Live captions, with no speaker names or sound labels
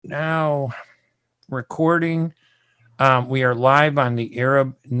now recording. We are live on the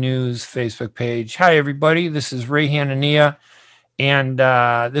Arab News Facebook page. Hi, everybody. This is Ray Hanania, and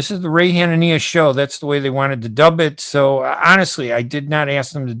this is the Ray Hanania Show. That's the way they wanted to dub it. So, honestly, I did not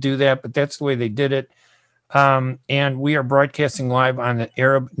ask them to do that, but that's the way they did it. And we are broadcasting live on the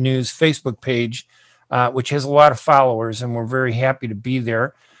Arab News Facebook page, which has a lot of followers, and we're very happy to be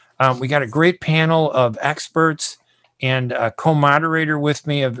there. We got a great panel of experts and a co-moderator with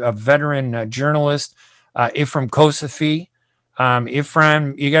me, a veteran journalist, Ifram Kosafi.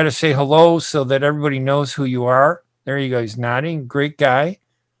 Ifram, you got to say hello so that everybody knows who you are. There you go. He's nodding. Great guy.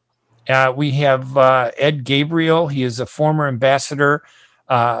 We have Ed Gabriel. He is a former ambassador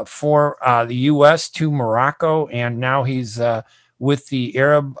for the U.S. to Morocco, and now he's with the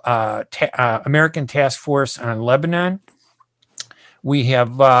Arab American Task Force on Lebanon. We have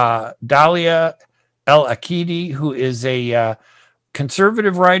Dalia El Akidi, who is a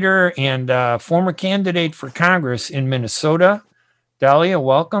conservative writer and former candidate for Congress in Minnesota. Dalia,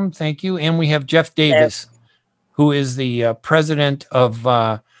 welcome. Thank you. And we have Jeff Davis, who is the president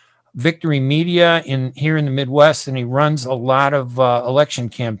of Victory Media here in the Midwest, and he runs a lot of election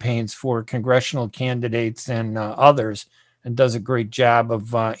campaigns for congressional candidates and others, and does a great job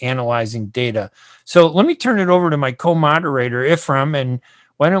of analyzing data. So let me turn it over to my co-moderator, Ifram, and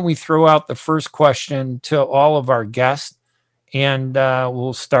why don't we throw out the first question to all of our guests, and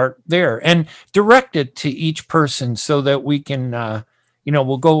we'll start there and direct it to each person so that we can,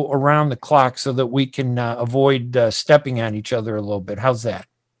 we'll go around the clock so that we can avoid stepping on each other a little bit. How's that?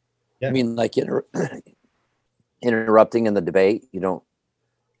 Yeah. I mean, like interrupting in the debate, you don't.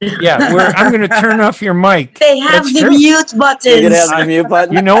 Yeah, I'm going to turn off your mic. They have the mute buttons. You have the mute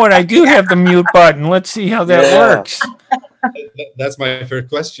button. You know what? I do have the mute button. Let's see how that works. That's my first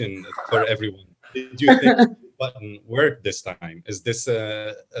question for everyone. Did you think the button worked this time? Is this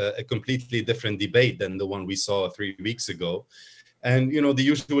a completely different debate than the one we saw 3 weeks ago? And, the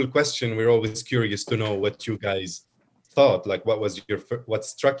usual question, we're always curious to know what you guys thought, like what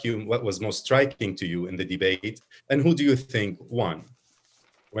struck you, what was most striking to you in the debate, and who do you think won?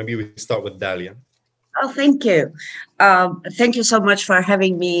 Maybe we start with Dalia. Oh, thank you. Thank you so much for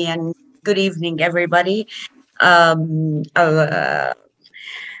having me, and good evening, everybody. I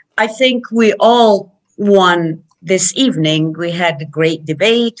think we all won this evening. We had a great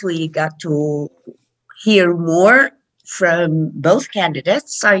debate. We got to hear more from both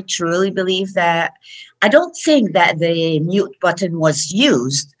candidates. I truly believe that. I don't think that the mute button was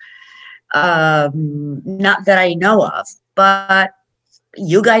used, not that I know of, but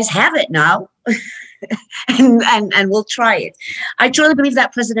you guys have it now, and we'll try it. I truly believe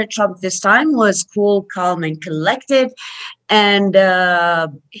that President Trump this time was cool, calm, and collected, and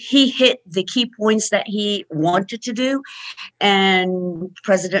he hit the key points that he wanted to do. And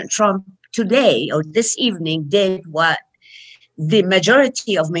President Trump today, or this evening, did what the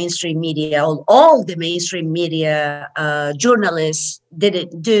majority of mainstream media, all the mainstream media journalists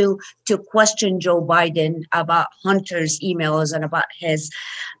didn't do, to question Joe Biden about Hunter's emails and about his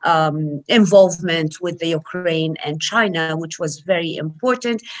involvement with the Ukraine and China, which was very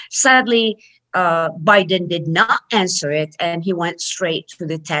important. Sadly, Biden did not answer it, and he went straight to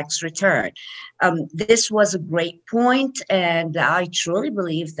the tax return. This was a great point, and I truly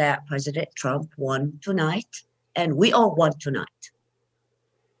believe that President Trump won tonight. And we all won tonight.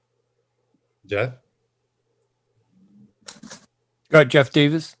 Jeff? Go ahead, Jeff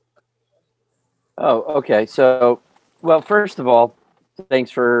Davis. Oh, okay. So, well, first of all, thanks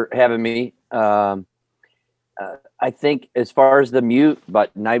for having me. I think as far as the mute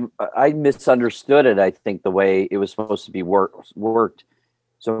button, I misunderstood it, I think, the way it was supposed to be worked.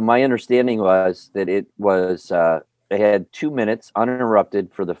 So my understanding was that it was, they had 2 minutes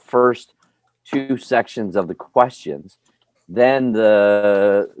uninterrupted for the first 2 sections of the questions. Then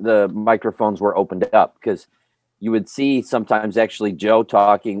the microphones were opened up, because you would see sometimes actually Joe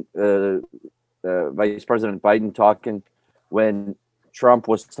talking, Vice President Biden talking when Trump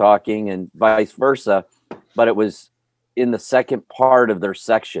was talking, and vice versa. But it was in the second part of their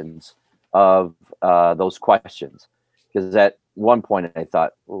sections of those questions, because at one point I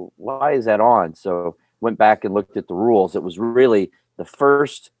thought, well, why is that on? So went back and looked at the rules. It was really the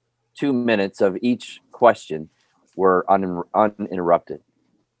first 2 minutes of each question were uninterrupted.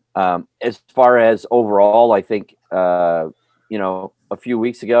 As far as overall, I think, a few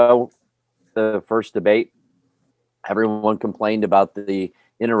weeks ago, the first debate, everyone complained about the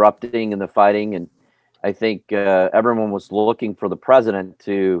interrupting and the fighting. And I think everyone was looking for the president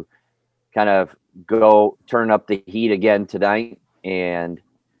to kind of go turn up the heat again tonight. And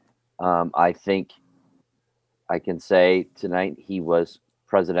I think I can say tonight he was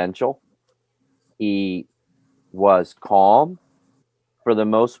presidential. He was calm for the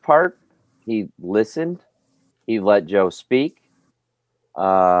most part. He listened. He let Joe speak.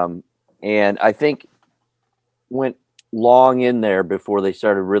 And I think went long in there before they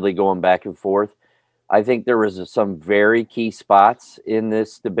started really going back and forth. I think there was some very key spots in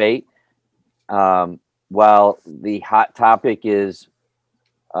this debate. While the hot topic is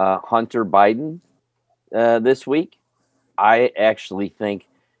Hunter Biden this week, I actually think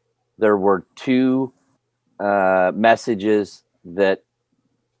there were two messages that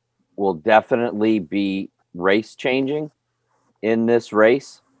will definitely be race changing in this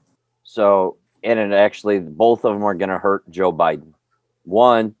race. So, and it actually, both of them are going to hurt Joe Biden.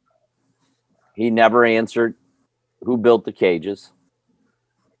 One, he never answered who built the cages.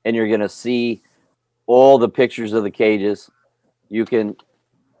 And you're going to see all the pictures of the cages. It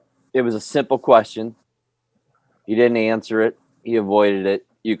was a simple question. He didn't answer it. He avoided it.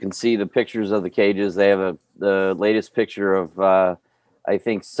 You can see the pictures of the cages. They have the latest picture of, I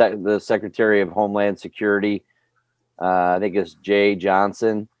think, the Secretary of Homeland Security. I think it's Jay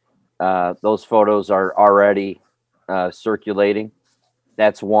Johnson. Those photos are already circulating.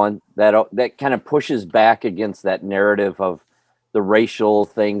 That's one that kind of pushes back against that narrative of the racial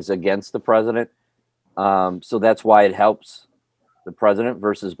things against the president. So that's why it helps the president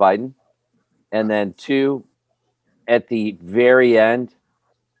versus Biden. And then two, at the very end,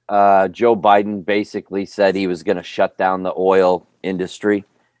 Joe Biden basically said he was going to shut down the oil industry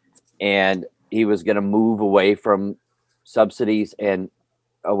and he was going to move away from subsidies and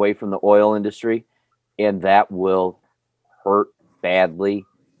away from the oil industry. And that will hurt badly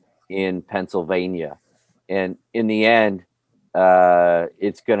in Pennsylvania. And in the end,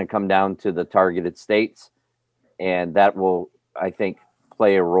 it's going to come down to the targeted states. And that will, I think,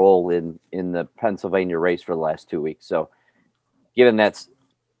 play a role in the Pennsylvania race for the last 2 weeks. So given that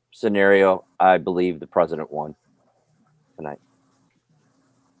scenario, I believe the president won tonight.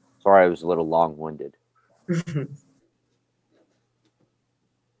 Sorry, I was a little long-winded.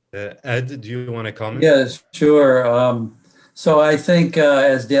 Ed, do you want to comment? Yes, sure. So I think,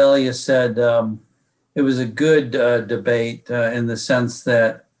 as Delia said, it was a good debate in the sense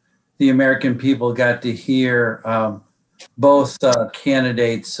that the American people got to hear both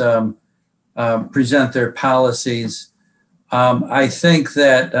candidates present their policies. I think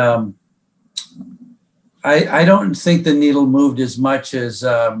that I don't think the needle moved as much as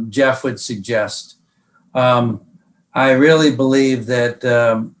Jeff would suggest. I really believe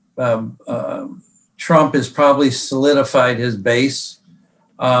that Trump has probably solidified his base.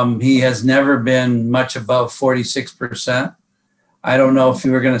 He has never been much above 46%. I don't know if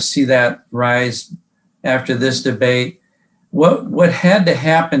you were going to see that rise after this debate. What had to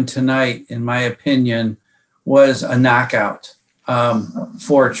happen tonight, in my opinion, was a knockout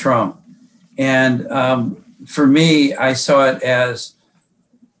for Trump. And for me, I saw it as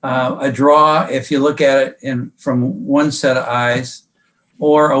a draw, if you look at it from one set of eyes,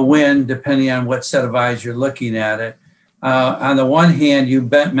 or a win, depending on what set of eyes you're looking at it. On the one hand, you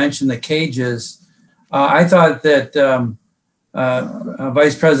mentioned the cages. I thought that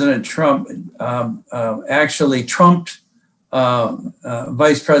Vice President Trump actually trumped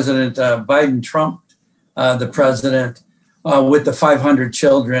Vice President Biden trumped the president with the 500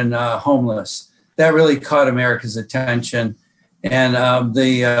 children homeless. That really caught America's attention, and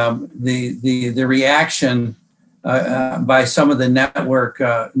the reaction by some of the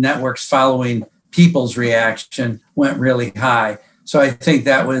networks following people's reaction went really high. So I think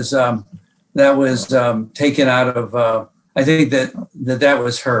that was taken out of. I think that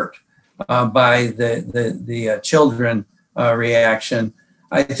was hurt by the children reaction.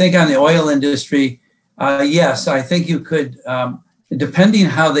 I think on the oil industry, yes, I think you could, depending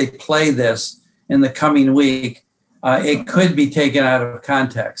how they play this in the coming week, it could be taken out of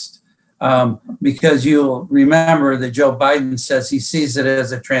context. Because you'll remember that Joe Biden says he sees it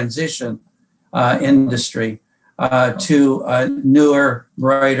as a transition industry to a newer,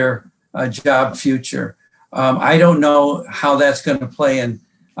 brighter job future. I don't know how that's going to play in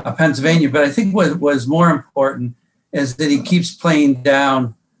Pennsylvania, but I think what was more important is that he keeps playing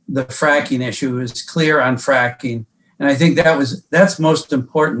down the fracking issue. He was clear on fracking. And I think that's most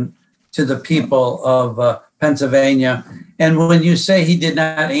important to the people of Pennsylvania. And when you say he did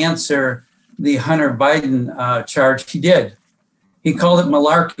not answer the Hunter Biden charge, he did. He called it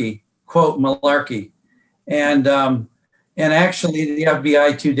malarkey, quote, malarkey. And actually the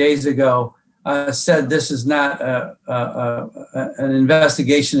FBI 2 days ago said this is not an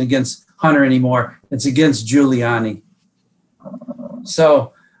investigation against Hunter anymore. It's against Giuliani.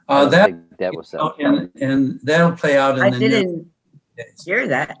 So that was and that'll play out in hear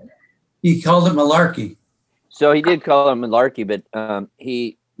that. He called it malarkey. So he did call him malarkey, but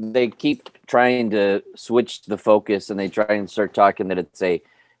they keep trying to switch the focus, and they try and start talking that it's a,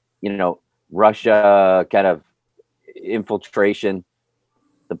 Russia kind of infiltration.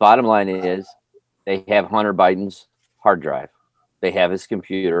 The bottom line is they have Hunter Biden's hard drive. They have his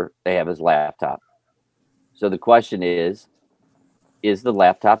computer. They have his laptop. So the question is the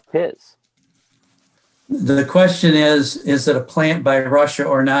laptop his? The question is it a plant by Russia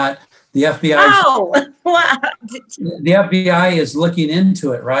or not? The FBI, Oh, wow. the FBI is looking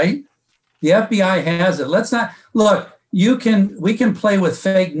into it, right? The FBI has it. Let's not look. We can play with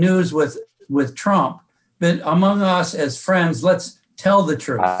fake news with Trump, but among us as friends, let's tell the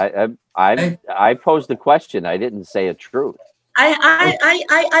truth. I posed the question. I didn't say a truth.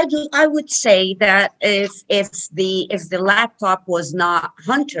 I would say that if the laptop was not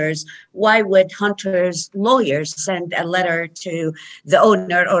Hunter's, why would Hunter's lawyers send a letter to the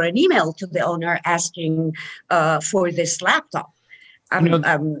owner or an email to the owner asking for this laptop?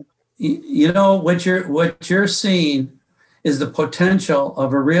 What you're seeing is the potential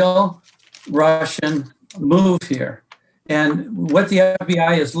of a real Russian move here, and what the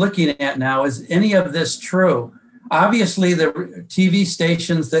FBI is looking at now is any of this true? Obviously, the TV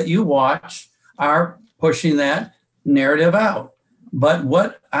stations that you watch are pushing that narrative out. But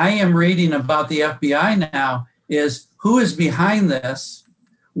what I am reading about the FBI now is who is behind this?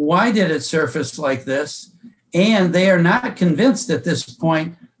 Why did it surface like this? And they are not convinced at this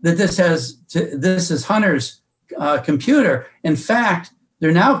point that this is Hunter's computer. In fact,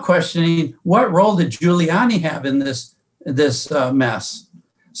 they're now questioning what role did Giuliani have in this mess.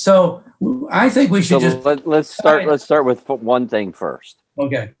 So I think we should let's start with one thing first.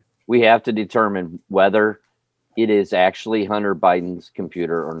 Okay. We have to determine whether it is actually Hunter Biden's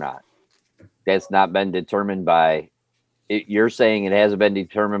computer or not. That's not been determined by. You're saying it hasn't been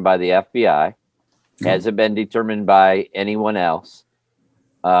determined by the FBI. Hasn't been determined by anyone else.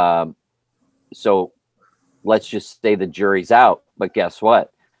 So let's just say the jury's out. But guess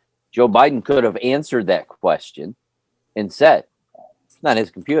what? Joe Biden could have answered that question and said, it's not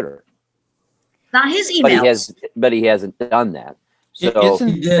his computer. Not his emails. But he hasn't done that. So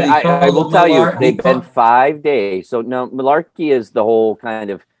I will tell you, they've been 5 days. So now malarkey is the whole kind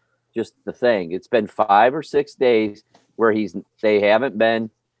of just the thing. It's been 5 or 6 days where he's been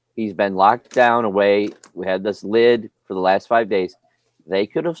locked down away. We had this lid for the last 5 days. They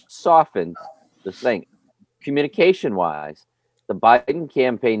could have softened the thing. Communication wise, the Biden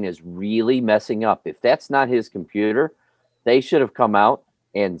campaign is really messing up. If that's not his computer, they should have come out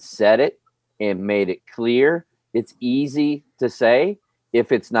and said it and made it clear. It's easy to say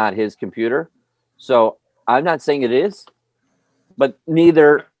if it's not his computer. So I'm not saying it is, but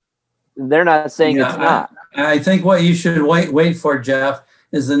they're not saying it's not. I think what you should wait for, Jeff,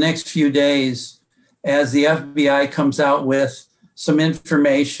 is the next few days as the FBI comes out with some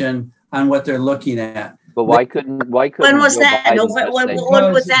information on what they're looking at. But why couldn't when was that?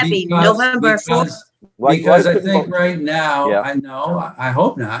 What would that be? November 4th? Because I think right now, I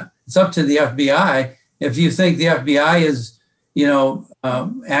hope not. It's up to the FBI. If you think the FBI is,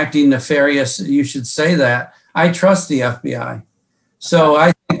 acting nefarious, you should say that. I trust the FBI. So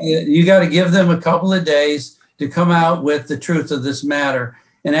I think you got to give them a couple of days to come out with the truth of this matter.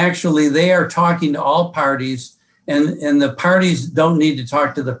 And actually, they are talking to all parties, and the parties don't need to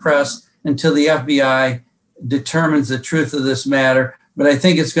talk to the press until the FBI determines the truth of this matter. But I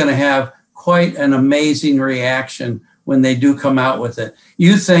think it's going to have quite an amazing reaction when they do come out with it.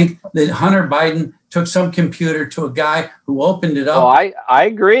 You think that Hunter Biden took some computer to a guy who opened it up? Oh, I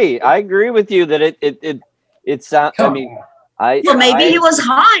agree. I agree with you that it sounds. I mean, maybe he was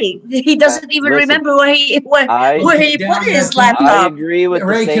high. He doesn't even remember where he put his laptop. I agree with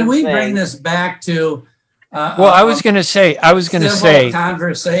Ray. The same can we thing. bring this back to? I was going to say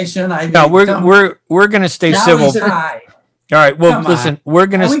conversation. No, we're going to stay civil. He's high. All right. Well, listen, we're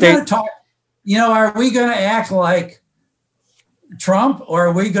going to stay. Talk, are we going to act like Trump, or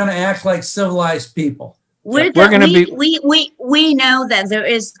are we going to act like civilized people? We know that there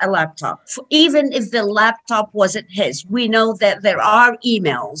is a laptop. Even if the laptop wasn't his, we know that there are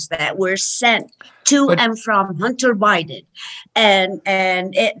emails that were sent to and from Hunter Biden, and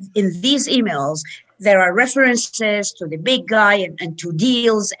in these emails there are references to the big guy and to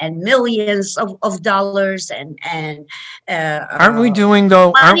deals and millions of dollars and aren't we doing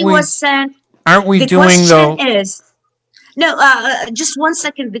though? Money was sent. Aren't we the doing though? Just 1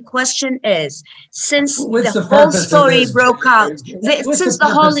 second. The question is, since the whole story broke out, since the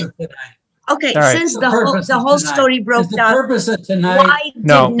whole story broke out, purpose of tonight, why did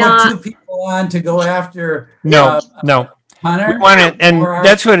not two people on to go after? No. Hunter? want to, and Or-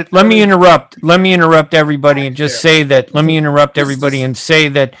 that's what. Let me interrupt everybody and just say that. Let me interrupt everybody and say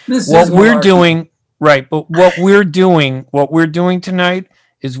that This what is we're malarkey. doing, right? But what we're doing tonight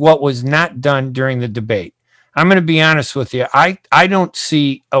is what was not done during the debate. I'm going to be honest with you. I don't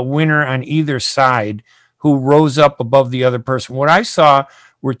see a winner on either side who rose up above the other person. What I saw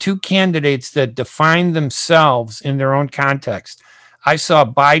were two candidates that defined themselves in their own context. I saw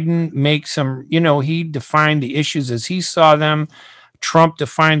Biden make some, he defined the issues as he saw them. Trump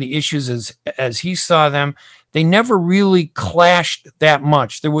defined the issues as he saw them. They never really clashed that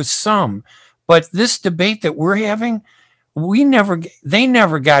much. There was some, but this debate that we're having, they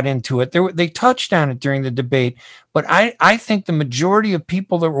never got into it. They touched on it during the debate, but I think the majority of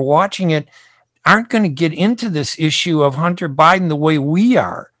people that were watching it aren't going to get into this issue of Hunter Biden the way we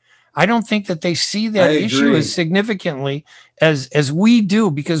are. I don't think that they see that issue agree. as significantly as we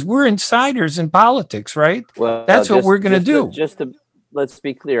do, because we're insiders in politics, right? Well, That's what we're going to do. Let's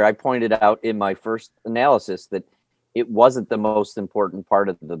be clear. I pointed out in my first analysis that it wasn't the most important part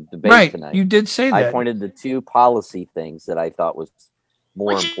of the debate Right. tonight. You did say that. I pointed to two policy things that I thought was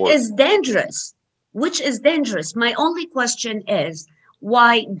more Which important. is dangerous. Which is dangerous. My only question is,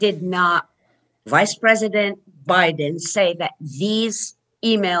 why did not Vice President Biden say that these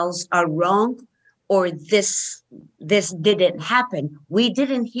emails are wrong, or this didn't happen? We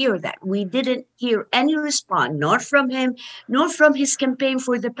didn't hear that. We didn't hear any response, nor from him, nor from his campaign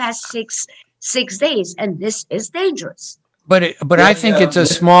for the past six days, and this is dangerous. But I think Yeah, it's a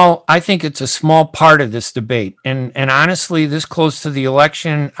small. I think it's a small part of this debate, and honestly, this close to the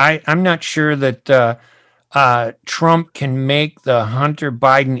election, I'm not sure that Trump can make the Hunter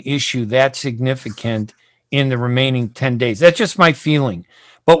Biden issue that significant in the remaining 10 days. That's just my feeling.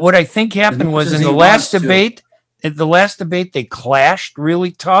 But what I think happened was in the last debate, they clashed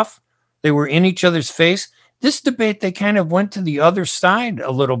really tough. They were in each other's face. This debate, they kind of went to the other side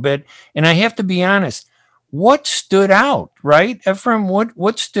a little bit. And I have to be honest, what stood out, right? Ephraim,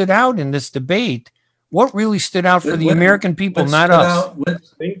 what stood out in this debate? What really stood out for the American people, not us? I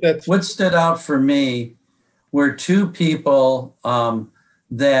think that What stood out for me were two people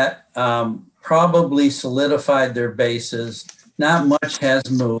that probably solidified their bases. Not much has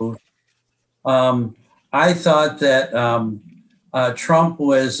moved. I thought that Trump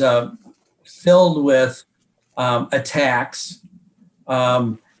was filled with attacks,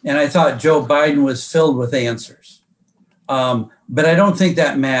 and I thought Joe Biden was filled with answers. But I don't think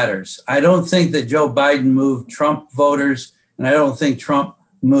that matters. I don't think that Joe Biden moved Trump voters, and I don't think Trump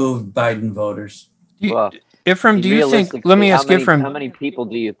moved Biden voters. Well, Ephraim, do you think? Let me ask Ephraim. How many people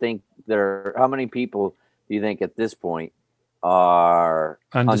do you think how many people do you think at this point are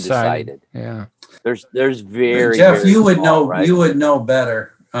undecided? Yeah. There's very Jeff, very you would small, know. right? You would know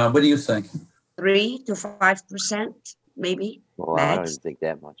better. What do you think? 3 to 5%, maybe. Well, I don't Max. even think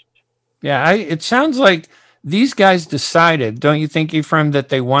that much. Yeah, it sounds like these guys decided, don't you think, Ephraim, that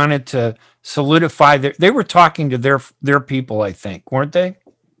they wanted to solidify they were talking to their people, I think, weren't they?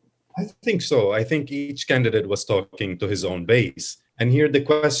 I think so. I think each candidate was talking to his own base. And here the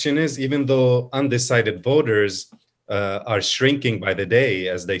question is, even though undecided voters are shrinking by the day,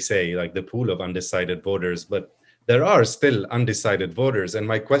 as they say, like the pool of undecided voters, but there are still undecided voters. And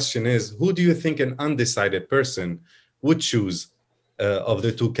my question is, who do you think an undecided person would choose of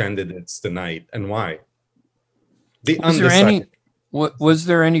the two candidates tonight, and why? Was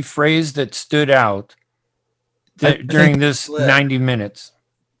there any phrase that stood out during this 90 minutes?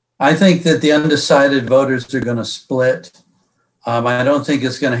 I think that the undecided voters are going to split. I don't think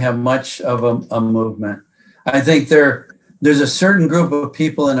it's going to have much of a movement. I think there's a certain group of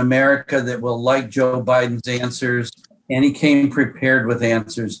people in America that will like Joe Biden's answers, and he came prepared with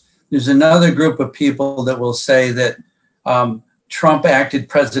answers. There's another group of people that will say that Trump acted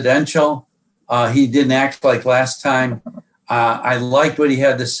presidential. He didn't act like last time. I liked what he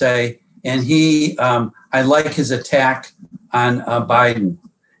had to say, and I like his attack on Biden,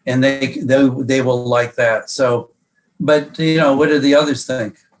 and they will like that. So, but what do the others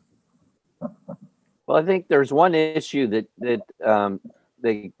think? Well, I think there's one issue that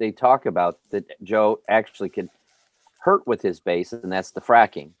they talk about that Joe actually could hurt with his base, and that's the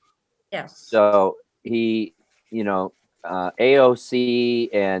fracking. Yes. So he, AOC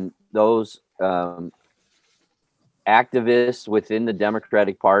and those activists within the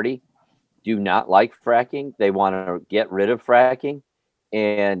Democratic Party do not like fracking. They want to get rid of fracking.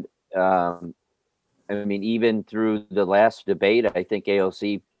 And even through the last debate, I think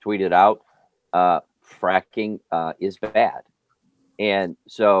AOC tweeted out, fracking is bad. And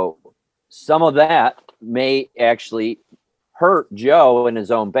so some of that may actually hurt Joe in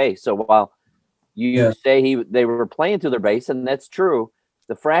his own base. So while You Yes. say they were playing to their base, and that's true.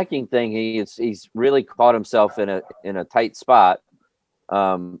 The fracking thing, he's really caught himself in a tight spot,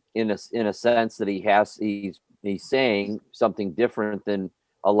 in a sense that he's saying something different than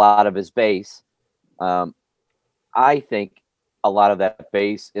a lot of his base. I think a lot of that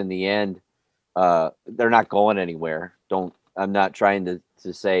base in the end, they're not going anywhere. I'm not trying to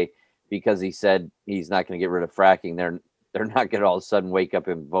say because he said he's not going to get rid of fracking, they're not going to all of a sudden wake up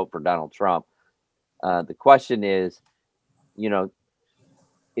and vote for Donald Trump. The question is, in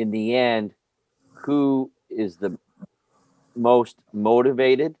the end, who is the most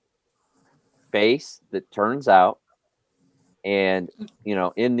motivated base that turns out? And,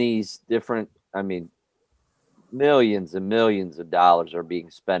 in these different, millions and millions of dollars are being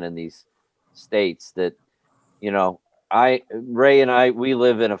spent in these states that, Ray and I, we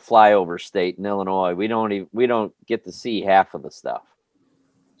live in a flyover state in Illinois. We don't get to see half of the stuff.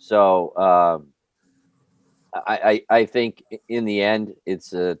 So, I think in the end,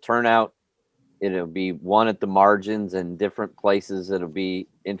 it's a turnout. It'll be one at the margins and different places. It'll be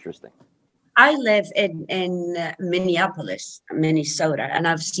interesting. I live in Minneapolis, Minnesota, and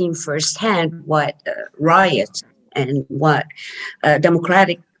I've seen firsthand what riots and what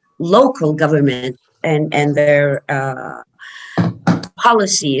democratic local government and their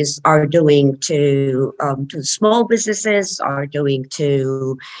policies are doing to small businesses, are doing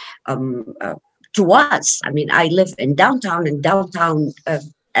to us. I live in downtown, and downtown,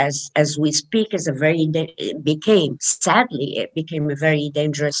 as we speak, it became a very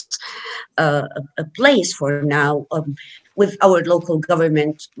dangerous a place for now, with our local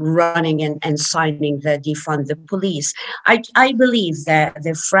government running and signing the defund the police. I believe that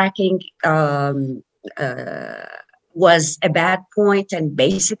the fracking was a bad point, and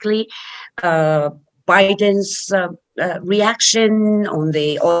basically Biden's reaction on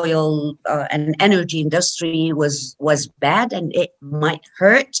the oil and energy industry was bad, and it might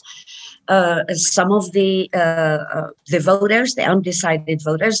hurt some of the voters, the undecided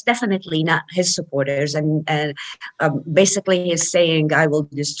voters, definitely not his supporters. And basically he's saying, I will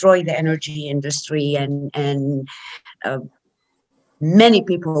destroy the energy industry, and many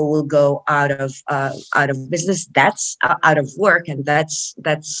people will go out of business. That's out of work, and that's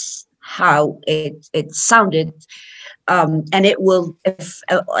how it sounded. And it will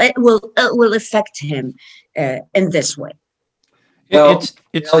affect him in this way. Well,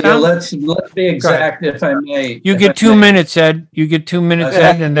 It's let's be exact, if I may. You get 2 minutes, Ed. You get 2 minutes,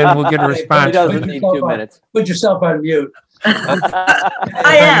 Ed, and then we'll get a He response. doesn't need 2 minutes. Put yourself on mute.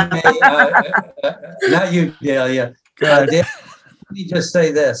 I am. Not you, Delia. Let me just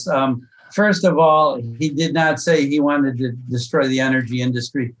say this. First of all, he did not say he wanted to destroy the energy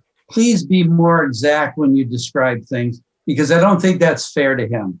industry. Please be more exact when you describe things, because I don't think that's fair to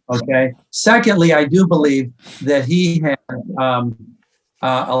him. Okay. Secondly, I do believe that he had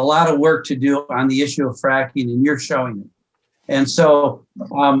a lot of work to do on the issue of fracking, and you're showing it. And so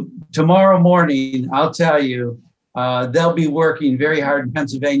tomorrow morning, I'll tell you, they'll be working very hard in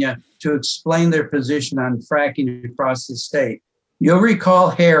Pennsylvania to explain their position on fracking across the state. You'll recall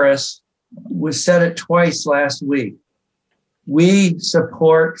Harris said it twice last week. We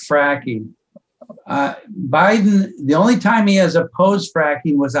support fracking. Biden, the only time he has opposed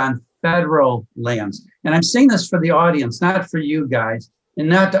fracking was on federal lands. And I'm saying this for the audience, not for you guys, and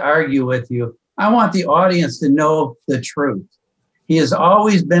not to argue with you. I want the audience to know the truth. He has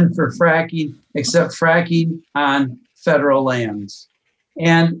always been for fracking, except fracking on federal lands.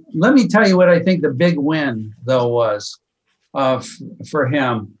 And let me tell you what I think the big win, though, was for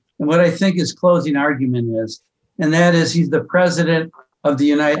him, and what I think his closing argument is, and that is he's the president of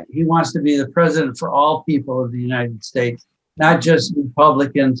he wants to be the president for all people of the United States, not just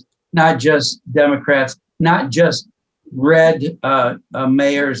Republicans, not just Democrats, not just red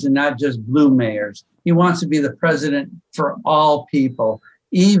mayors, and not just blue mayors. He wants to be the president for all people.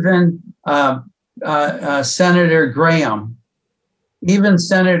 Even Senator Graham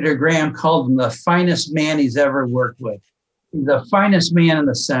called him the finest man he's ever worked with. He's the finest man in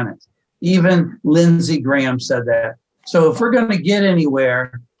the Senate. Even Lindsey Graham said that. So if we're going to get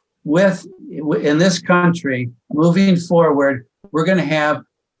anywhere in this country moving forward, we're going to have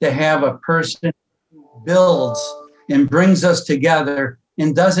a person who builds and brings us together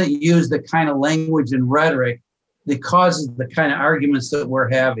and doesn't use the kind of language and rhetoric that causes the kind of arguments that we're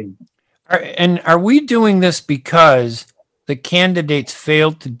having. And are we doing this because the candidates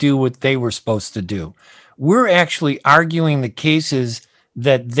failed to do what they were supposed to do? We're actually arguing the cases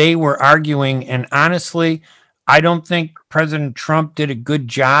that they were arguing. And honestly, I don't think President Trump did a good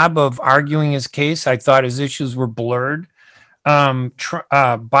job of arguing his case. I thought his issues were blurred.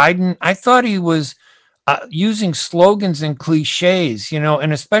 Biden, I thought he was using slogans and cliches,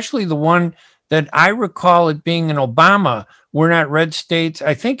 and especially the one that I recall it being in Obama. We're not red states.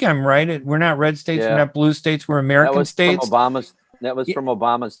 I think I'm right. We're not red states. Yeah. We're not blue states. We're American states. That was Yeah. from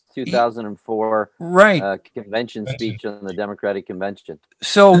Obama's 2004 Right. convention speech on the Democratic convention.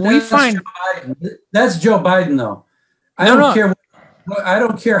 So we That's find Joe Biden. That's Joe Biden, though. I No, don't no. care. I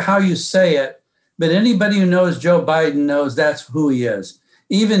don't care how you say it, but anybody who knows Joe Biden knows that's who he is.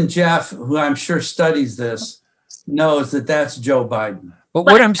 Even Jeff, who I'm sure studies this, knows that that's Joe Biden. but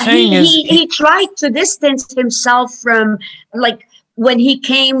what I'm saying is he tried to distance himself from, like, when he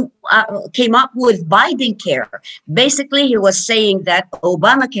came up with Biden care. Basically, he was saying that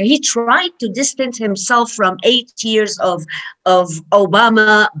Obamacare. He tried to distance himself from 8 years of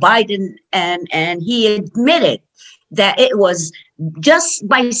Obama, Biden, and he admitted that it was just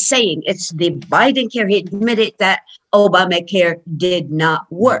by saying it's the Biden care. He admitted that Obamacare did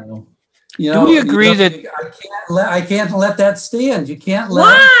not work. Do we agree that I can't let that stand? You can't let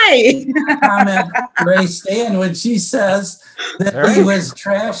Why? comment Ray stand when she says that he was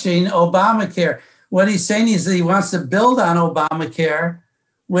trashing Obamacare. What he's saying is that he wants to build on Obamacare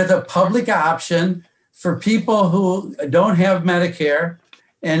with a public option for people who don't have Medicare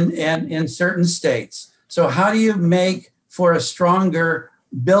and in certain states. So how do you make for a stronger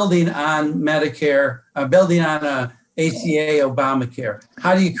building on Medicare, building on a ACA Obamacare?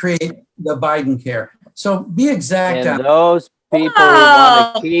 How do you create the Biden care? So be exact And on those people who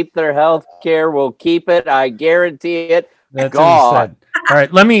want to keep their health care will keep it. I guarantee it. that's what he said. All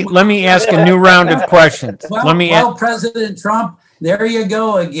right, let me ask a new round of questions. Well, President Trump, there you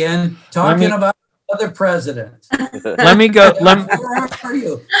go again, talking about other president. let me go. Where are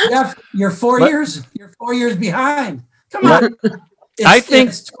you? Jeff, you're 4 years. You're 4 years behind. Come on.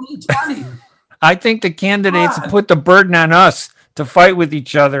 It's 2020. I think the candidates God. put the burden on us to fight with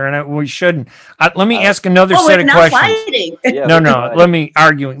each other, and we shouldn't. Let me ask another Oh, set we're of not questions. fighting. Yeah, No, we're no. fighting. Let me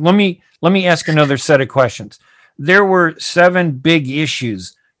argue. Let me ask another set of questions. There were 7 big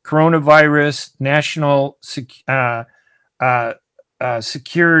issues: coronavirus, national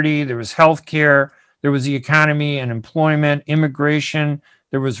security. There was healthcare. There was the economy and employment, immigration.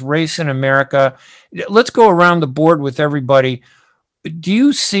 There was race in America. Let's go around the board with everybody. Do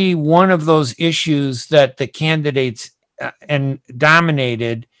you see one of those issues that the candidates and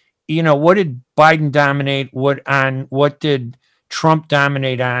dominated? What did Biden dominate? What did Trump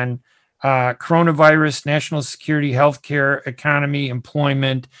dominate on? Coronavirus, national security, healthcare, economy,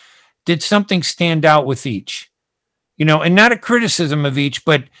 employment. Did something stand out with each? And not a criticism of each,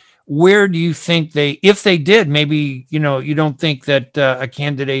 but where do you think if they did, maybe, you don't think that a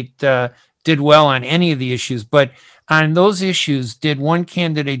candidate did well on any of the issues, but on those issues, did one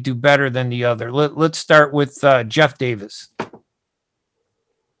candidate do better than the other? Let's start with Jeff Davis.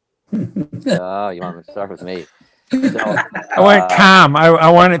 Oh, you want to start with me? I want calm. I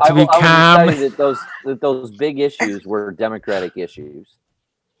want it to be I will calm. tell you that those big issues were Democratic issues.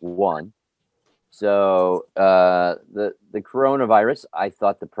 One. So the coronavirus, I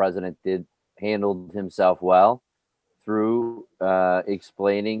thought the president handled himself well through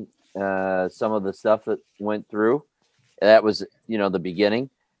explaining some of the stuff that went through. That was, the beginning.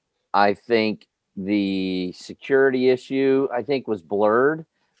 I think the security issue, was blurred.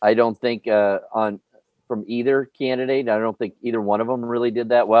 I don't think from either candidate, I don't think either one of them really did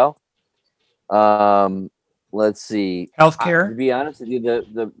that well. Let's see. Healthcare. To be honest with you,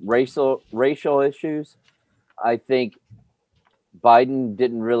 the racial issues, I think Biden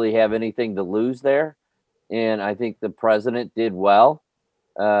didn't really have anything to lose there, and I think the president did well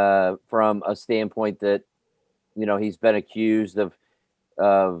from a standpoint that he's been accused of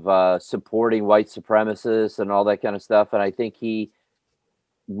supporting white supremacists and all that kind of stuff, and I think he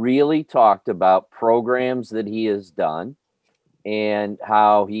really talked about programs that he has done and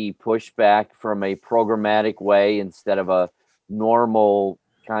how he pushed back from a programmatic way instead of a normal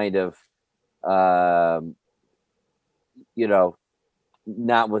kind of,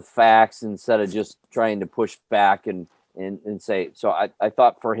 not with facts, instead of just trying to push back and say. So I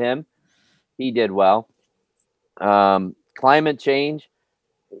thought for him, he did well. Climate change,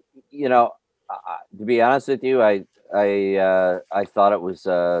 to be honest with you, I thought it was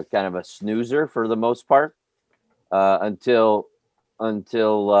kind of a snoozer for the most part until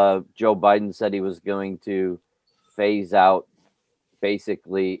Joe Biden said he was going to phase out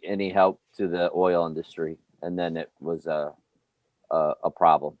basically any help to the oil industry, and then it was a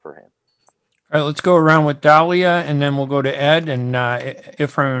problem for him. All right, let's go around with Dahlia, and then we'll go to Ed, and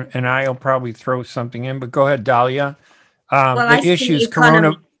Ephraim and I will probably throw something in. But go ahead, Dahlia. I The think issues: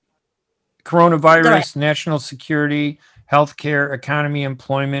 economy- coronavirus, national security, healthcare, economy,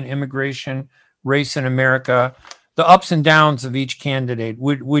 employment, immigration, race in America, the ups and downs of each candidate.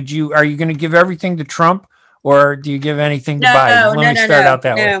 Are you going to give everything to Trump, or do you give anything to Biden? Let me start out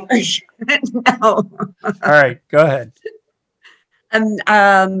that way. No. All right, go ahead.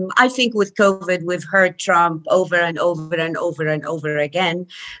 I think with COVID, we've heard Trump over and over and over and over again.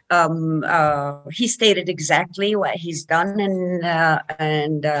 He stated exactly what he's done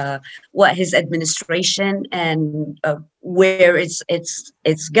and what his administration and where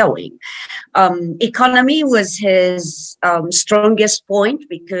it's going. Economy was his strongest point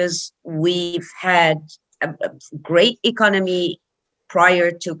because we've had a great economy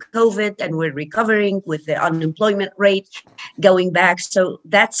prior to COVID, and we're recovering with the unemployment rate going back. So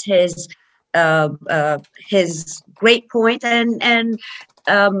that's his great point. And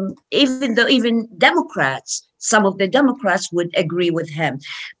even Democrats, some of the Democrats would agree with him.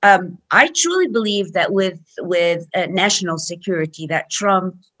 I truly believe that with national security, that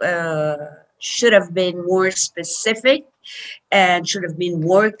Trump should have been more specific and should have been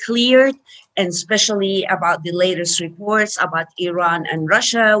more clear, and especially about the latest reports about Iran and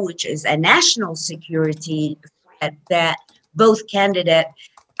Russia, which is a national security threat that both candidates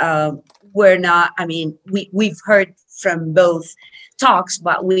were not. I mean, we've heard from both talks,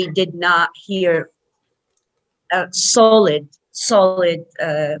 but we did not hear solid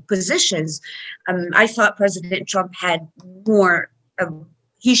positions. I thought President Trump had more.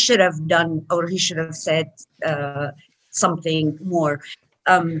 He should have done, or he should have said something more.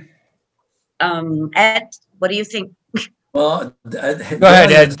 Ed, what do you think? Well, go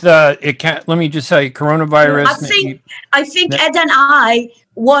ahead, Ed. It can't. Let me just tell you, coronavirus. I think Ed and I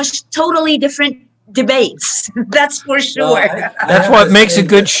watched totally different debates. That's for sure. Well, that's what makes a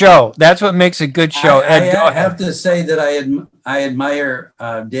good show. That's what makes a good show. Ed, I have to say that I admire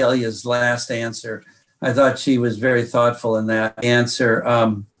Dahlia's last answer. I thought she was very thoughtful in that answer,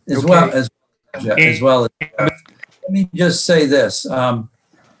 as well as. Let me just say this.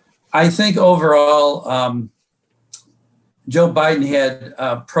 I think overall, Joe Biden had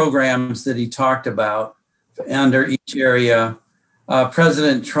programs that he talked about under each area.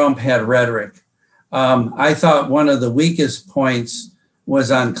 President Trump had rhetoric. I thought one of the weakest points was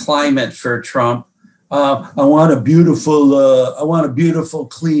on climate for Trump. I want a beautiful,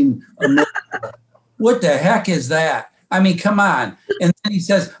 clean America. What the heck is that? I mean, come on. And then he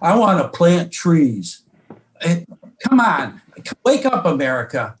says, I want to plant trees. Come on, wake up,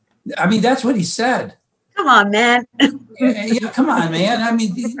 America. I mean, that's what he said. Come on, man. Yeah, come on, man. I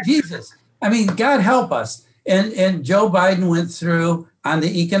mean, Jesus. I mean, God help us. And Joe Biden went through on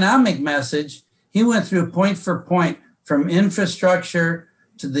the economic message. He went through point for point, from infrastructure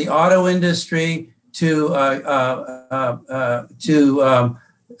to the auto industry to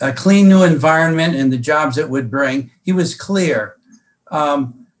a clean new environment and the jobs it would bring. He was clear.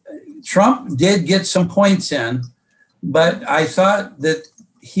 Trump did get some points in, but I thought that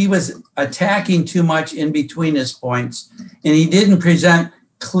he was attacking too much in between his points, and he didn't present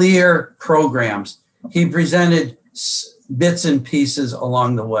clear programs. He presented bits and pieces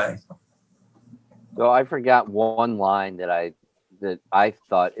along the way. So I forgot one line that I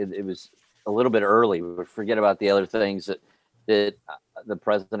thought it was a little bit early. We forget about the other things that the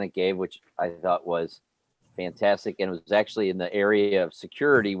president gave, which I thought was fantastic, and it was actually in the area of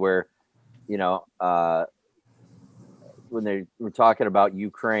security where, when they were talking about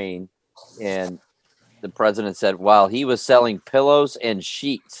Ukraine, and the president said, while he was selling pillows and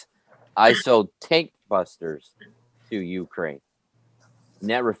sheets, I sold tank busters to Ukraine. And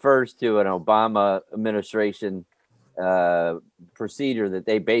that refers to an Obama administration procedure that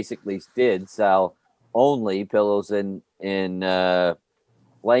they basically did sell only pillows and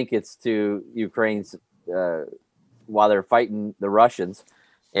blankets to Ukraine's while they're fighting the Russians.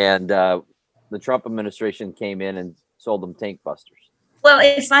 And the Trump administration came in and sold them tank busters. Well,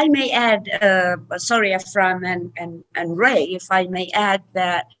 if I may add, sorry, Ephraim and Ray, if I may add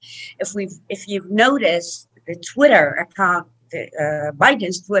that if you've noticed the Twitter account,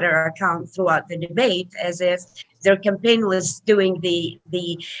 Biden's Twitter account throughout the debate, as if their campaign was doing the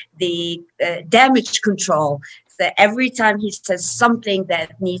damage control. That every time he says something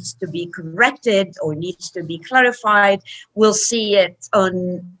that needs to be corrected or needs to be clarified, we'll see it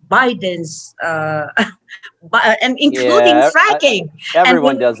on Biden's, and including fracking.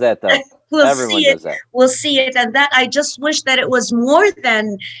 Everyone does that, though. Everyone does that. We'll see it, and that I just wish that it was more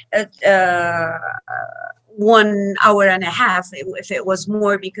than 1 hour and a half, if it was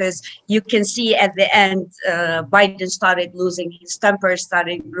more, because you can see at the end, Biden started losing his temper,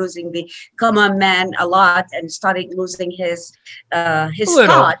 started losing the come on man a lot, and started losing his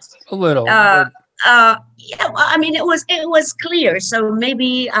thoughts. A little. Yeah, well, I mean, it was clear. So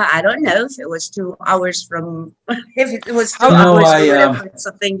maybe I don't know if it was 2 hours from, if it was two You know, hours I, or if it's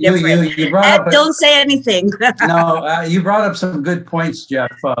something You, different. you brought Ed, up, don't say anything. no, you brought up some good points,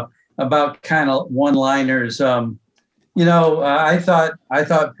 Jeff, about kind of one-liners. I thought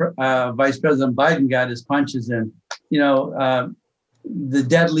Vice President Biden got his punches in. The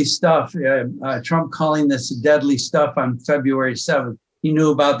deadly stuff. Trump calling this deadly stuff on February 7th. He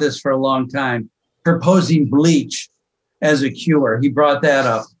knew about this for a long time. Proposing bleach as a cure. He brought that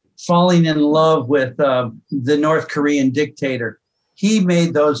up. Falling in love with the North Korean dictator. He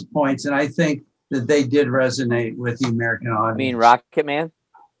made those points, and I think that they did resonate with the American audience. I mean, Rocket Man?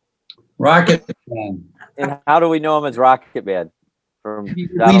 Rocket Man. And how do we know him as Rocket Man? From We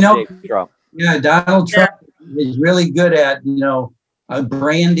Donald know- J. Trump. Yeah, Donald Trump is really good at, a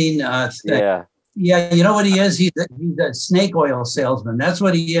branding thing. Yeah. Yeah, you know what he is? He's a snake oil salesman. That's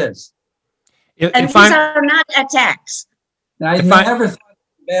what he is. And If these I'm, are not attacks. And I If I- never thought,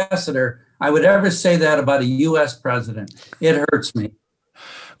 ambassador, I would ever say that about a U.S. president. It hurts me.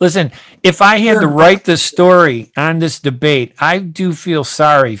 listen, if I had to write the story on this debate, I do feel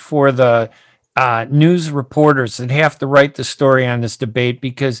sorry for the news reporters that have to write the story on this debate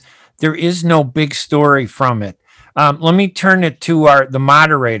because there is no big story from it. Let me turn it to the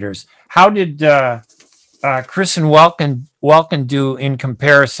moderators. How did Chris and Welkin do in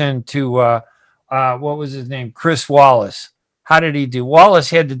comparison to what was his name? Chris Wallace. How did he do? Wallace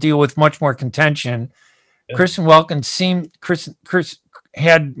had to deal with much more contention. Yeah. Chris and Welkin Chris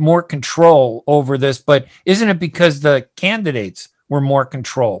had more control over this, but isn't it because the candidates were more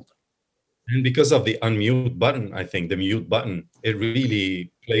controlled? And because of the unmute button, I think the mute button, it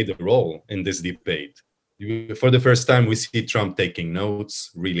really played a role in this debate. For the first time, we see Trump taking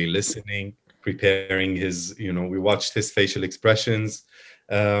notes, really listening, preparing his, we watched his facial expressions.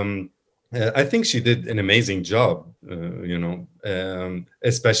 I think she did an amazing job,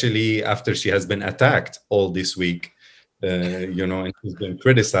 especially after she has been attacked all this week, and she's been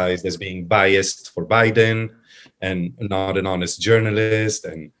criticized as being biased for Biden and not an honest journalist.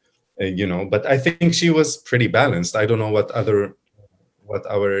 But I think she was pretty balanced. I don't know what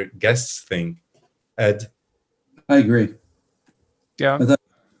our guests think. Ed? I agree. Yeah. I thought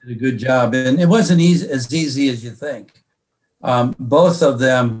she did a good job. And it wasn't as easy as you think. Both of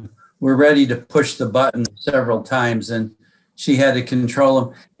them were ready to push the button several times, and she had to control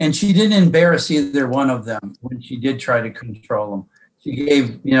them. And she didn't embarrass either one of them when she did try to control them. She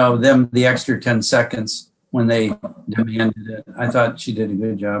gave, them the extra 10 seconds when they demanded it. I thought she did a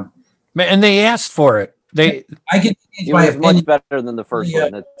good job. And they asked for it. I can change It my was opinion. much better than the first Yeah.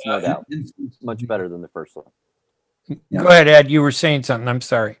 one. That's no doubt. Much better than the first one. Yeah. Go ahead, Ed. You were saying something. I'm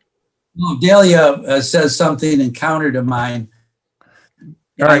sorry. Well, Dahlia says something in counter to mine.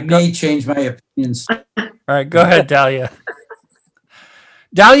 All right, I may change my opinions. All right, go ahead, Dahlia.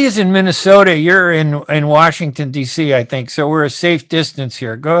 Dahlia's in Minnesota. You're in Washington, D.C., I think. So we're a safe distance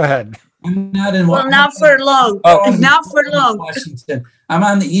here. Go ahead. I'm not in Well, not for long. Oh. Not for long. Washington. I'm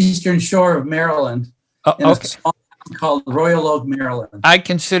on the eastern shore of Maryland in a Okay. small town called Royal Oak, Maryland. I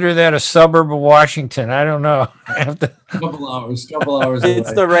consider that a suburb of Washington. I don't know. I have to, Couple hours It's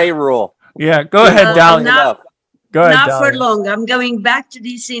away. the Ray rule. yeah, go ahead, Well, Dahlia. now- Enough. Go ahead, Not for Dahlia. long. I'm going back to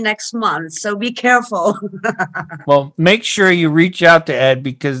DC next month, so be careful. Well, make sure you reach out to Ed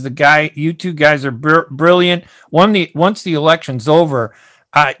because you two guys are brilliant. Once the election's over,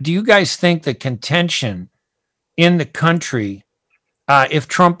 do you guys think the contention in the country, if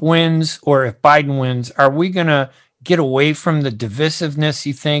Trump wins or if Biden wins, are we going to get away from the divisiveness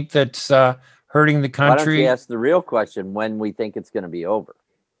you think that's hurting the Why don't country? you ask the real question when we think it's going to be over?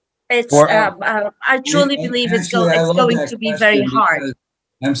 It's. Or- I truly And believe it's actually, I love going that to be very question hard. because-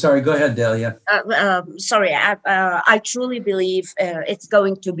 I'm sorry. Go ahead, Dahlia. Sorry, I truly believe it's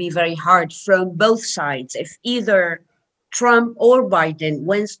going to be very hard from both sides. If either Trump or Biden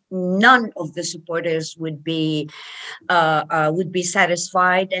wins, none of the supporters would be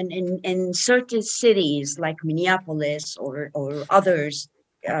satisfied. And in certain cities like Minneapolis or others,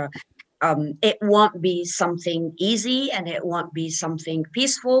 it won't be something easy and it won't be something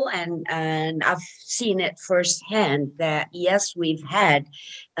peaceful. And I've seen it firsthand that yes, we've had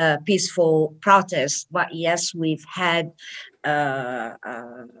peaceful protests, but yes, we've had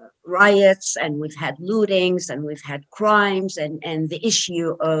riots and we've had lootings and we've had crimes and the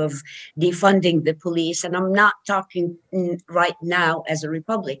issue of defunding the police. And I'm not talking right now as a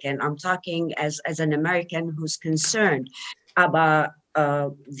Republican. I'm talking as an American who's concerned about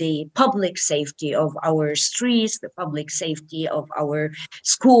the public safety of our streets, the public safety of our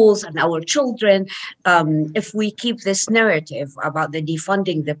schools and our children, if we keep this narrative about the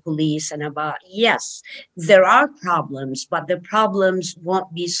defunding the police and about, yes, there are problems, but the problems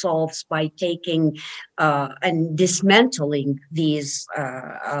won't be solved by taking and dismantling these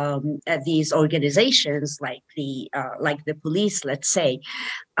organizations like the police, let's say.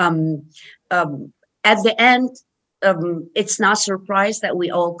 Um, at the end, it's not surprised that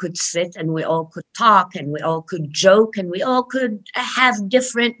we all could sit and we all could talk and we all could joke and we all could have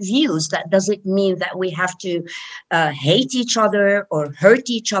different views. That doesn't mean that we have to hate each other or hurt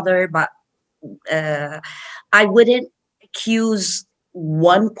each other, but I wouldn't accuse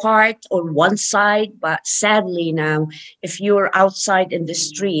one part or one side, but sadly now, if you're outside in the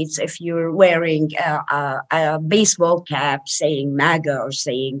streets, if you're wearing a baseball cap saying MAGA or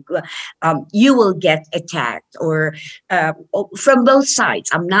saying, you will get attacked, or from both sides.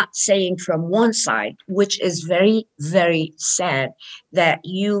 I'm not saying from one side, which is very, very sad that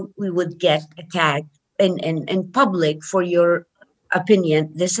we would get attacked in public for your opinion.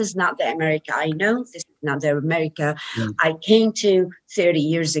 This is not the America I know. This is not the America I came to 30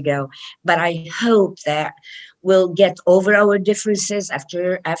 years ago. But I hope that we'll get over our differences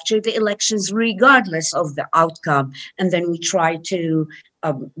after the elections, regardless of the outcome, and then we try to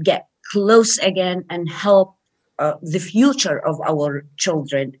get close again and help the future of our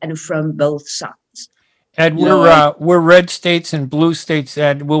children, and from both sides. Ed, we're red states and blue states.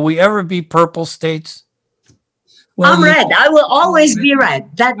 Ed, will we ever be purple states? Well, I'm red. I will always be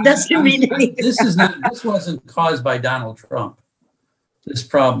red. That doesn't mean anything. This wasn't caused by Donald Trump. This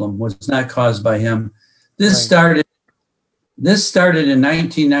problem was not caused by him. This started in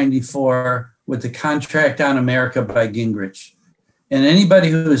 1994 with the Contract on America by Gingrich. And anybody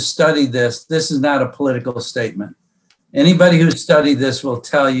who has studied this is not a political statement. Anybody who studied this will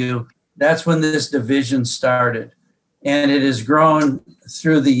tell you that's when this division started. And it has grown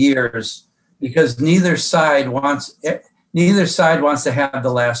through the years, because neither side wants to have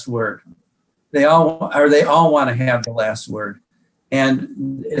the last word. They all want to have the last word.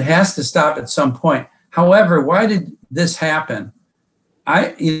 And it has to stop at some point. However, why did this happen?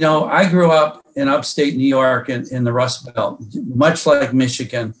 I grew up in upstate New York in the Rust Belt, much like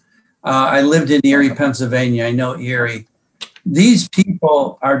Michigan. I lived in Erie, Pennsylvania. I know Erie. These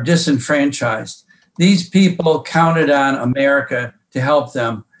people are disenfranchised. These people counted on America to help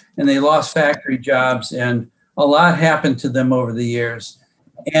them, and they lost factory jobs, and a lot happened to them over the years.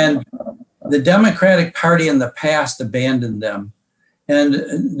 And the Democratic Party in the past abandoned them, and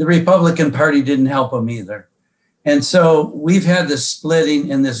the Republican Party didn't help them either. And so we've had this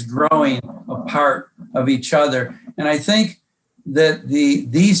splitting and this growing apart of each other. And I think that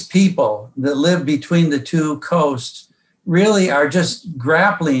these people that live between the two coasts really are just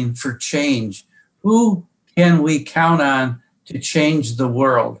grappling for change. Who can we count on to change the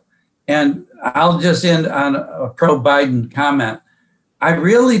world? And I'll just end on a pro-Biden comment. I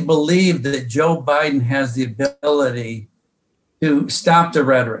really believe that Joe Biden has the ability to stop the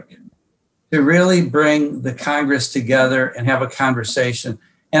rhetoric, to really bring the Congress together and have a conversation.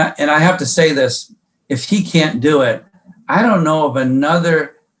 And I have to say this, if he can't do it, I don't know of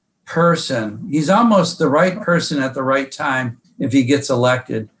another person. He's almost the right person at the right time if he gets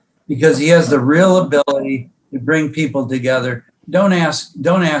elected, because he has the real ability to bring people together. Don't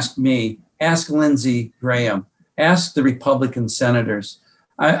ask me, ask Lindsey Graham, ask the Republican senators.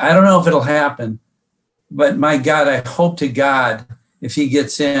 I don't know if it'll happen, but my God, I hope to God, if he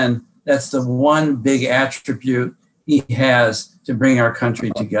gets in, that's the one big attribute he has to bring our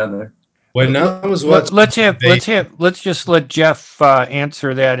country together. When I was watching, let's just let Jeff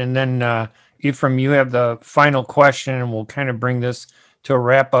answer that, and then Ephraim, you have the final question, and we'll kind of bring this to a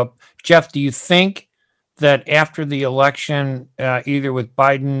wrap up. Jeff, do you think that after the election, either with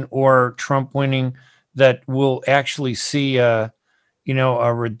Biden or Trump winning, that we'll actually see a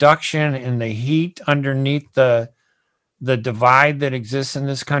reduction in the heat underneath the divide that exists in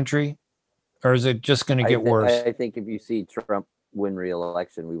this country, or is it just going to get worse? I think if you see Trump win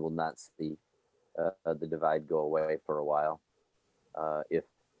re-election, we will not see the divide go away for a while, if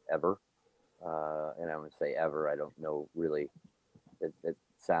ever. And I would say ever. I don't know really. It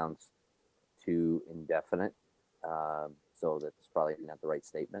sounds too indefinite, so that's probably not the right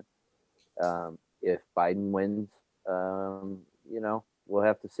statement. If Biden wins, we'll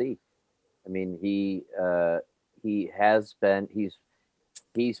have to see. I mean, he has been.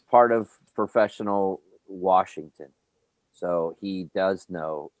 He's part of professional Washington. So he does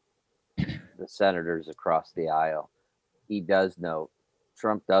know the senators across the aisle. He does know.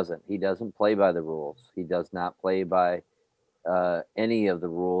 Trump doesn't. He doesn't play by the rules. He does not play by any of the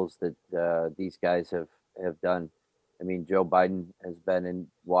rules that these guys have done. I mean, Joe Biden has been in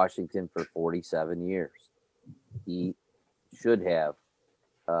Washington for 47 years. He should have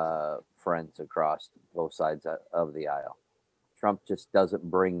friends across both sides of the aisle. Trump just doesn't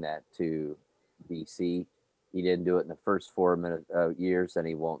bring that to DC. He didn't do it in the first 4 years, and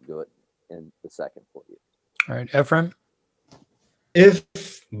he won't do it in the second 4 years. All right, Ephraim. If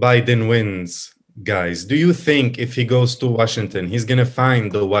Biden wins, guys, do you think if he goes to Washington, he's going to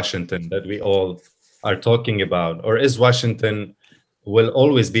find the Washington that we all are talking about? Or is Washington will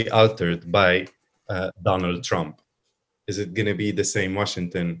always be altered by Donald Trump? Is it going to be the same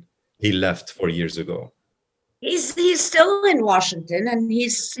Washington he left 4 years ago? He's still in Washington, and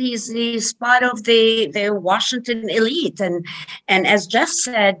he's part of the Washington elite. And as Jeff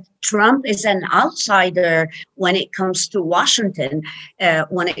said, Trump is an outsider when it comes to Washington,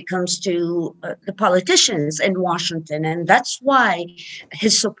 when it comes to the politicians in Washington. And that's why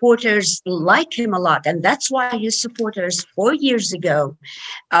his supporters like him a lot. And that's why his supporters 4 years ago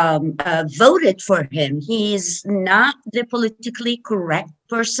voted for him. He's not the politically correct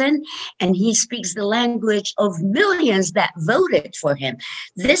person, and he speaks the language of millions that voted for him.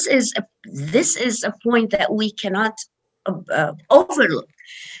 This is a point that we cannot overlook.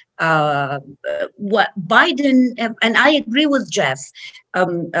 What Biden, and I agree with Jeff.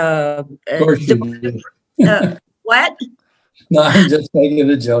 What? No, I'm just making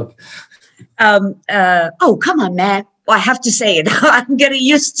a joke. Oh, come on, man. Well, I have to say it. I'm getting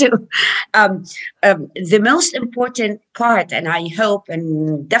used to. The most important part, and I hope,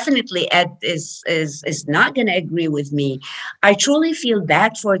 and definitely Ed is not going to agree with me. I truly feel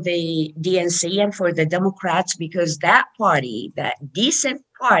bad for the DNC and for the Democrats, because that party, that decent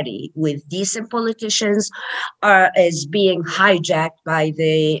party with decent politicians, is being hijacked by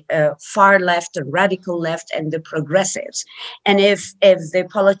the far left, the radical left, and the progressives. And if the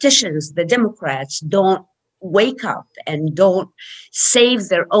politicians, the Democrats, don't wake up and don't save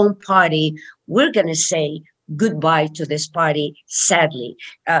their own party, we're going to say goodbye to this party, sadly.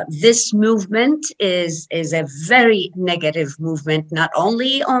 This movement is a very negative movement, not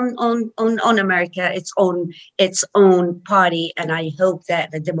only on America, its own party, and I hope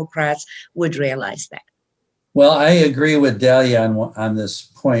that the Democrats would realize that. Well, I agree with Delia on this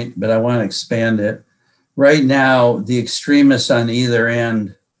point, but I want to expand it. Right now, the extremists on either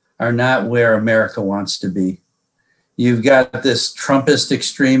end are not where America wants to be. You've got this Trumpist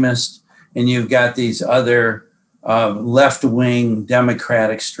extremist, and you've got these other left-wing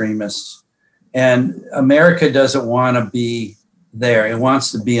Democrat extremists. And America doesn't want to be there. It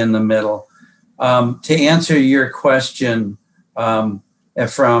wants to be in the middle. To answer your question,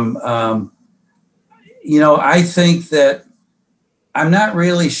 Ephraim, I think that I'm not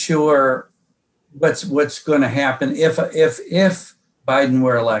really sure what's going to happen if Biden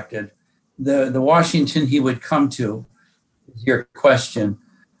were elected. The Washington he would come to, is your question.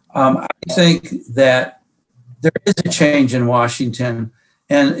 I think that there is a change in Washington,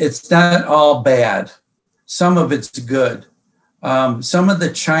 and it's not all bad. Some of it's good. Some of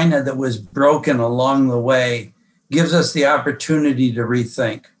the China that was broken along the way gives us the opportunity to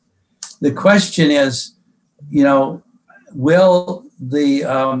rethink. The question is, will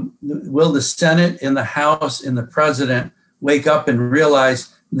the Senate and the House and the president wake up and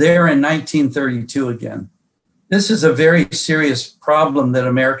realize they're in 1932 again? This is a very serious problem that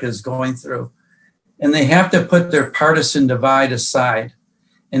America is going through. And they have to put their partisan divide aside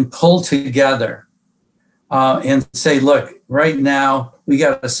and pull together and say, look, right now, we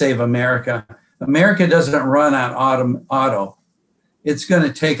got to save America. America doesn't run on auto. It's going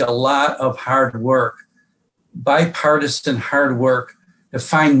to take a lot of hard work, bipartisan hard work, to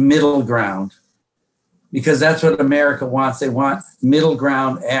find middle ground, because that's what America wants. They want middle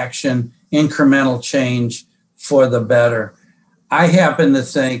ground action, incremental change for the better. I happen to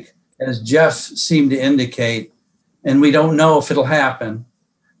think, as Jeff seemed to indicate, and we don't know if it'll happen,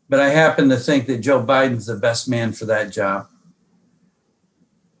 but I happen to think that Joe Biden's the best man for that job.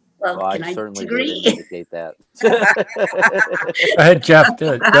 Well, I can certainly disagree? would indicate that. Go ahead, Jeff.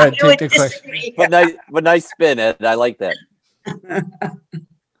 Go ahead, take the question. But nice spin, Ed. I like that.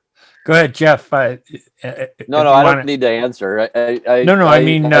 Go ahead, Jeff. No, I don't need to answer. I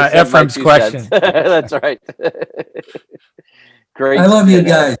mean Ephraim's question. That's right. Great. I love you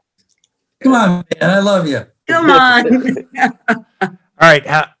guys. Come on, man. I love you. Come on. All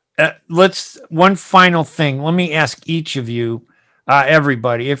right. Let's one final thing. Let me ask each of you,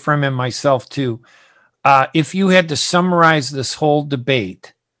 everybody, Ephraim and myself too, if you had to summarize this whole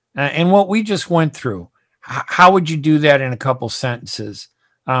debate and what we just went through, how would you do that in a couple sentences?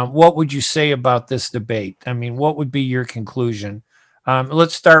 What would you say about this debate? I mean, what would be your conclusion?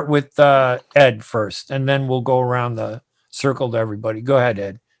 Let's start with Ed first, and then we'll go around the circle to everybody. Go ahead,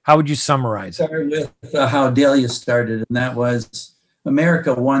 Ed. How would you summarize it? Start with how Delia started, and that was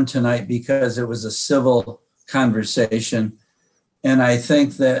America won tonight because it was a civil conversation. And I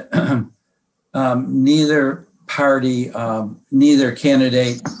think that neither party, neither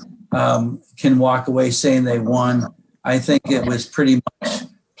candidate can walk away saying they won. I think it was pretty much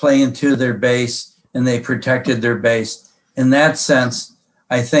playing to their base, and they protected their base. In that sense,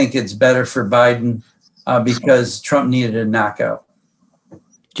 I think it's better for Biden because Trump needed a knockout.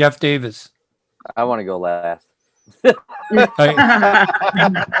 Jeff Davis. I want to go last. I-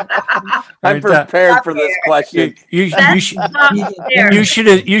 I'm prepared for this question. you There.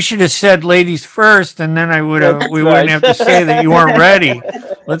 should have said ladies first, and then we That's wouldn't right. have to say that you weren't ready.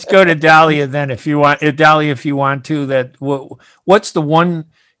 Let's go to Dahlia then, if you want. Dahlia, if you want to. What's the one?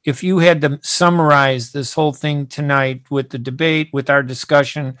 If you had to summarize this whole thing tonight with the debate, with our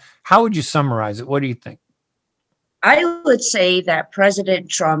discussion, how would you summarize it? What do you think? I would say that President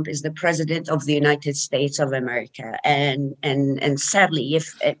Trump is the president of the United States of America, and sadly,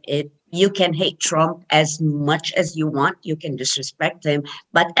 if you can hate Trump as much as you want, you can disrespect him,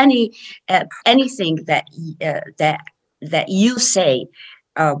 but anything that you say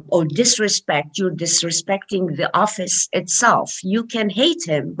or disrespect, you're disrespecting the office itself. You can hate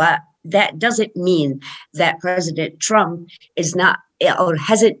him, but that doesn't mean that President Trump is not or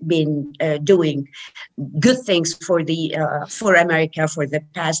hasn't been doing good things for America for the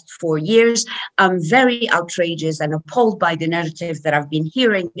past 4 years. I'm very outrageous and appalled by the narrative that I've been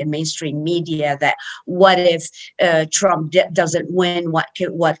hearing in mainstream media that what if Trump doesn't win?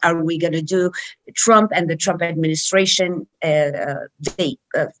 What are we going to do? Trump and the Trump administration,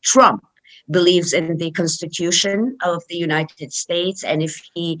 Trump believes in the Constitution of the United States, and if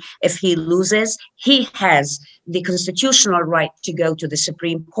he loses, he has the constitutional right to go to the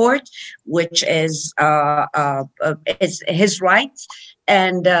Supreme Court, which is his right.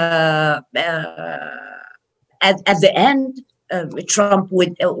 And at the end, Trump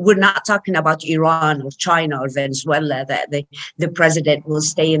we're not talking about Iran or China or Venezuela, that the president will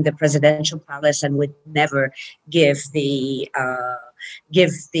stay in the presidential palace and would never give the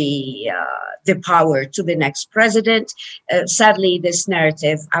power to the next president. Sadly, this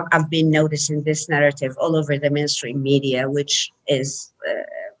narrative, I've been noticing this narrative all over the mainstream media, which is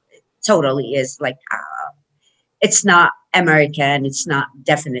totally is like, it's not American. It's not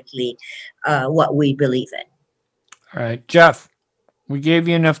definitely what we believe in. All right, Jeff, we gave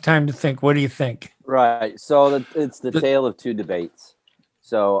you enough time to think. What do you think? Right. So it's the tale of two debates.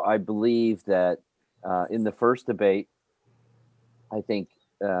 So I believe that in the first debate, I think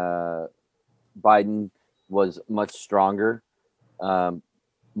Biden was much stronger,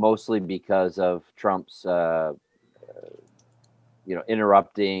 mostly because of Trump's,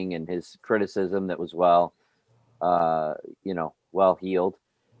 interrupting and his criticism that was well heeled.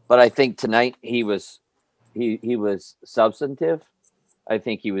 But I think tonight he was substantive. I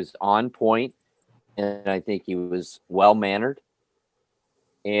think he was on point, and I think he was well mannered.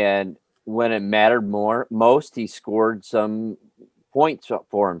 And when it mattered most, he scored some points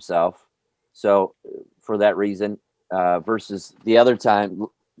for himself. So for that reason, versus the other time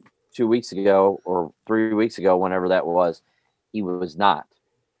 2 weeks ago or 3 weeks ago, whenever that was, he was not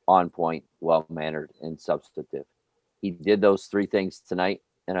on point, well mannered, and substantive. He did those three things tonight,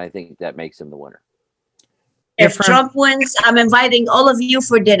 and I think that makes him the winner. If Trump wins, I'm inviting all of you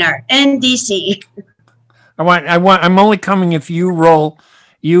for dinner in DC. I'm only coming if you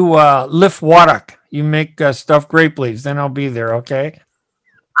lift water. You make stuffed grape leaves, then I'll be there. Okay.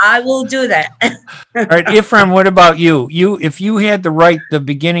 I will do that. All right, Ephraim, what about you? If you had to write the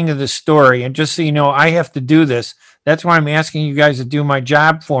beginning of the story, and just so you know, I have to do this. That's why I'm asking you guys to do my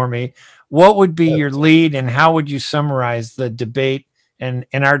job for me. What would be your lead, and how would you summarize the debate and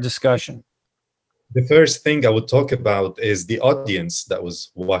our discussion? The first thing I would talk about is the audience that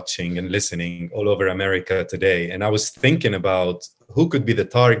was watching and listening all over America today. And I was thinking about who could be the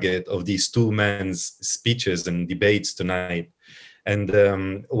target of these two men's speeches and debates tonight.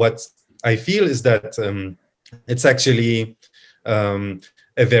 And what I feel is that it's actually a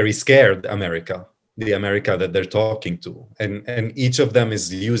very scared America, the America that they're talking to. And each of them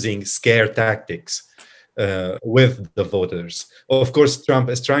is using scare tactics with the voters. Of course, Trump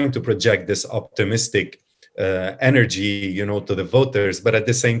is trying to project this optimistic energy, to the voters, but at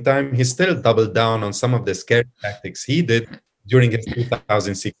the same time, he still doubled down on some of the scare tactics he did during his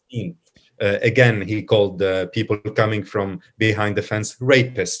 2016 Again, he called people coming from behind the fence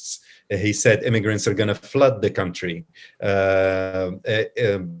rapists. He said immigrants are going to flood the country. If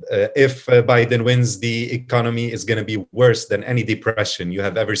Biden wins, the economy is going to be worse than any depression you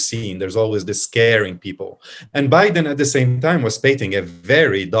have ever seen. There's always this scaring people. And Biden at the same time was painting a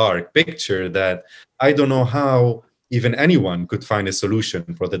very dark picture that I don't know how even anyone could find a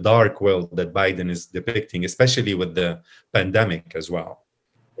solution for the dark world that Biden is depicting, especially with the pandemic as well.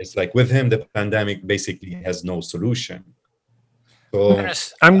 It's like with him, the pandemic basically has no solution. So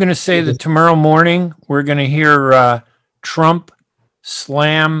I'm going to say that tomorrow morning we're going to hear Trump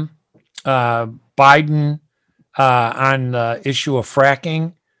slam Biden on the issue of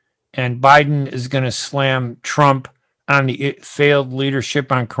fracking, and Biden is going to slam Trump on the failed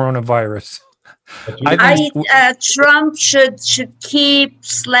leadership on coronavirus. Trump should keep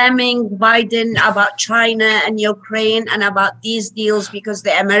slamming Biden about China and Ukraine and about these deals, because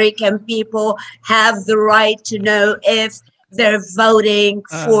the American people have the right to know if they're voting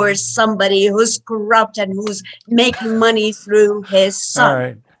for somebody who's corrupt and who's making money through his son. All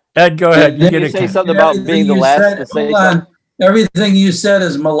right, Ed, go ahead. Did you say something about being the last to say something? Everything you said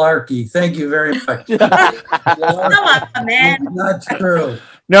is malarkey. Thank you very much. Come on, man. Not true.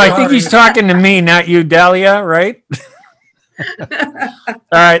 No, I think he's talking to me, not you, Dahlia, right? All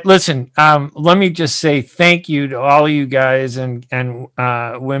right, listen, let me just say thank you to all of you guys and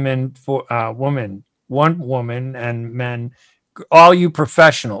women, for one woman and men, all you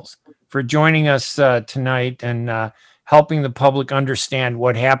professionals, for joining us tonight and helping the public understand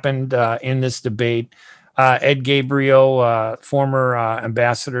what happened in this debate. Ed Gabriel, former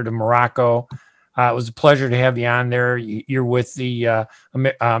ambassador to Morocco. It was a pleasure to have you on there. You're with the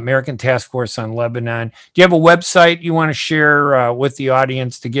American Task Force on Lebanon. Do you have a website you want to share with the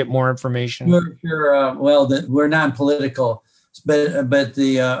audience to get more information? Sure. Well, we're non-political, but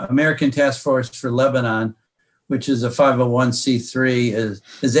the American Task Force for Lebanon, which is a 501c3, is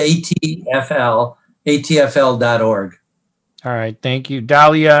atfl.org. All right. Thank you.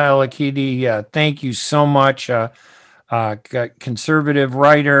 Dahlia El-Akidi, thank you so much. Conservative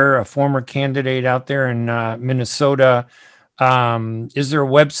writer, a former candidate out there in Minnesota. Is there a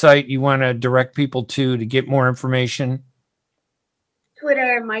website you want to direct people to get more information?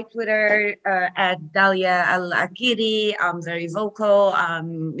 My Twitter at Dahlia El-Akidi. I'm very vocal.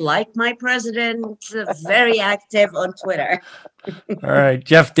 Like my president, very active on Twitter. All right,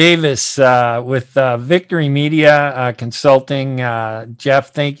 Jeff Davis with Victory Media Consulting.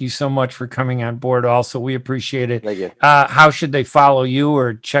 Jeff, thank you so much for coming on board. Also, we appreciate it. Thank you. How should they follow you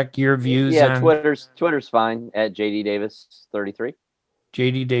or check your views? Yeah, Twitter's fine at JD Davis 33.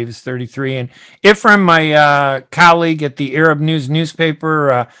 JD Davis 33. And Ifram, my colleague at the Arab News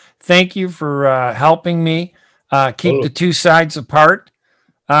newspaper, thank you for helping me keep the two sides apart.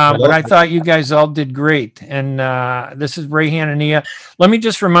 But I thought you guys all did great. And this is Ray Hanania. Let me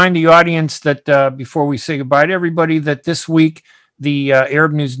just remind the audience that before we say goodbye to everybody, that this week the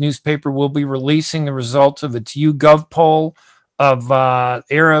Arab News newspaper will be releasing the results of its YouGov poll of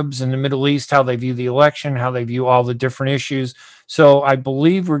Arabs in the Middle East, how they view the election, how they view all the different issues. So I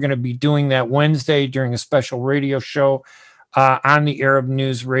believe we're going to be doing that Wednesday during a special radio show on the Arab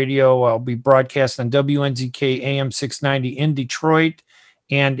News Radio. I'll be broadcast on WNZK AM 690 in Detroit,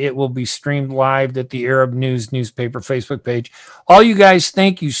 and it will be streamed live at the Arab News newspaper Facebook page. All you guys,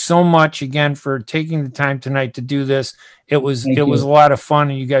 thank you so much again for taking the time tonight to do this. It was a lot of fun,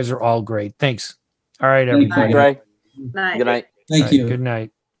 and you guys are all great. Thanks. All right, everybody. Ray. Night. Good night. Thank you. Good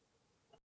night.